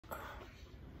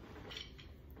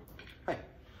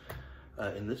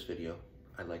In this video,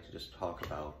 I'd like to just talk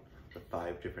about the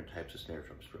 5 different types of snare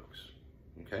drum strokes,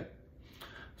 okay?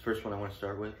 The first one I want to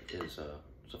start with is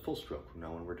it's a full stroke.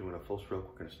 Now when we're doing a full stroke,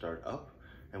 we're going to start up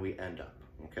and we end up,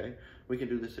 okay? We can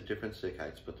do this at different stick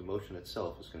heights, but the motion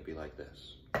itself is going to be like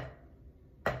this.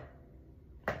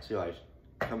 See how I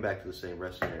come back to the same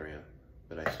resting area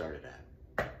that I started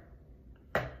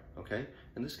at, okay?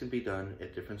 And this can be done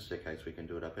at different stick heights. We can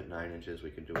do it up at 9 inches,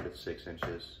 we can do it at 6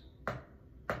 inches.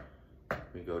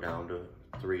 We go down to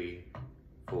 3,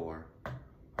 4,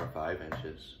 or 5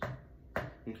 inches,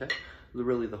 okay?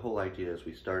 Really, the whole idea is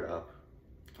we start up,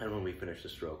 and when we finish the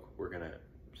stroke, we're gonna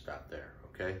stop there,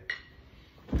 okay?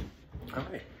 All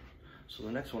right, so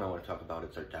the next one I wanna talk about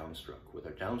is our downstroke. With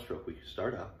our downstroke, we can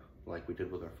start up, like we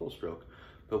did with our full stroke,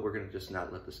 but we're gonna just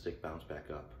not let the stick bounce back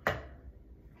up.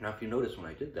 Now, if you notice when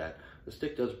I did that, the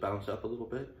stick does bounce up a little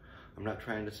bit. I'm not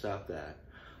trying to stop that,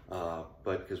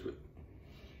 but because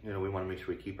we want to make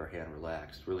sure we keep our hand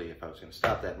relaxed. Really, if I was going to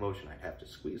stop that motion, I'd have to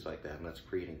squeeze like that, and that's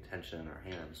creating tension in our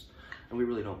hands. And we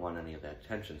really don't want any of that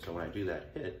tension. So when I do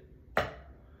that hit,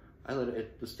 I let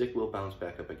it, the stick will bounce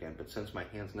back up again, but since my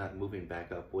hand's not moving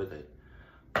back up with it,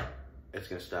 it's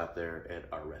going to stop there at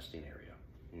our resting area,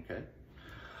 okay?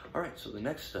 All right, so the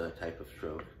next type of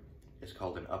stroke is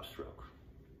called an upstroke.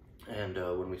 And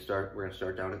when we start, we're going to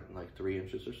start down at like 3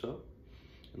 inches or so,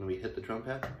 and then we hit the drum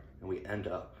pad, and we end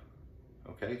up.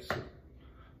 Okay,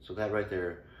 so that right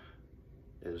there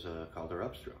is called our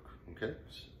upstroke, okay?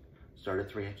 Start at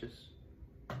 3 inches,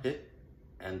 hit,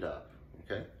 end up,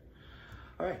 okay?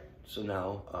 All right, so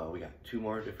now we got 2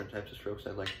 more different types of strokes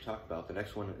I'd like to talk about. The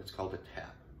next one is called a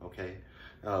tap, okay?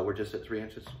 We're just at 3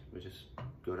 inches, we just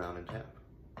go down and tap,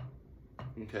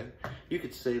 okay? You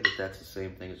could say that that's the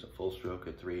same thing as a full stroke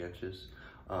at 3 inches,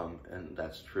 and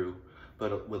that's true,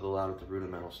 but with a lot of the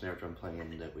rudimental snare drum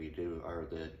playing that we do, or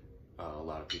that a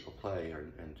lot of people play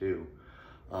and do,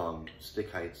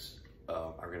 stick heights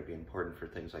are going to be important for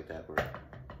things like that. We're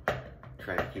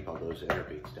trying to keep all those inner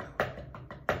beats down,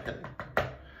 okay?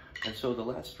 And so the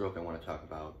last stroke I want to talk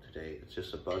about today is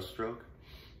just a buzz stroke.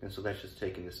 And so that's just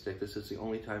taking the stick. This is the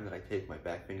only time that I take my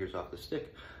back fingers off the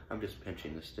stick. I'm just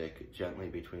pinching the stick gently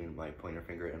between my pointer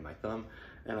finger and my thumb,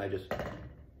 and I just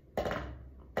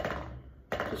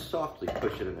softly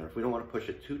push it in there. If we don't want to push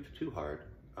it too hard,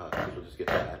 because we'll just get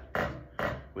that.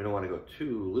 We don't want to go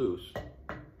too loose,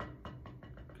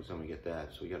 because then we get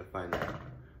that. So we got to find that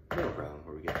middle ground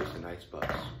where we get just a nice buzz.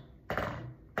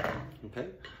 Okay,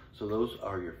 so those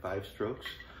are your 5 strokes.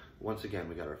 Once again,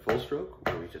 we got our full stroke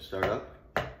where we just start up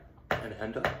and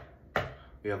end up.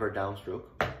 We have our downstroke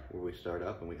where we start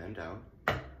up and we end down.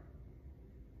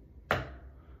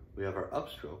 We have our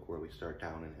upstroke where we start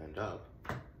down and end up.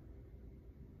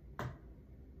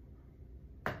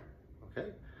 Okay,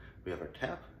 we have our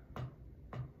tap,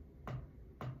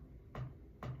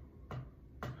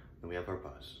 and we have our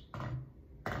buzz.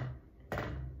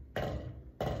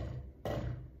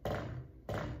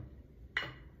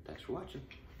 Thanks for watching.